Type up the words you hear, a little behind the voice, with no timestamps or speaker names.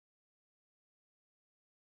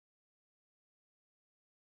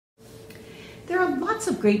There are lots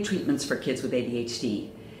of great treatments for kids with ADHD.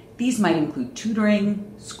 These might include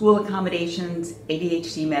tutoring, school accommodations,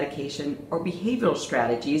 ADHD medication, or behavioral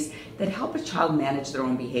strategies that help a child manage their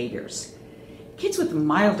own behaviors. Kids with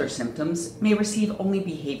milder symptoms may receive only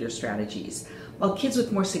behavior strategies, while kids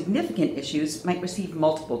with more significant issues might receive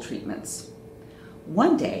multiple treatments.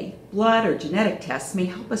 One day, blood or genetic tests may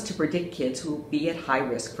help us to predict kids who will be at high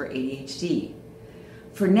risk for ADHD.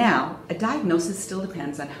 For now, a diagnosis still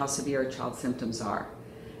depends on how severe a child's symptoms are.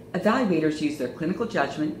 Evaluators use their clinical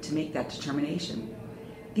judgment to make that determination.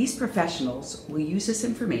 These professionals will use this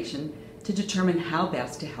information to determine how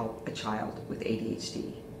best to help a child with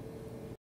ADHD.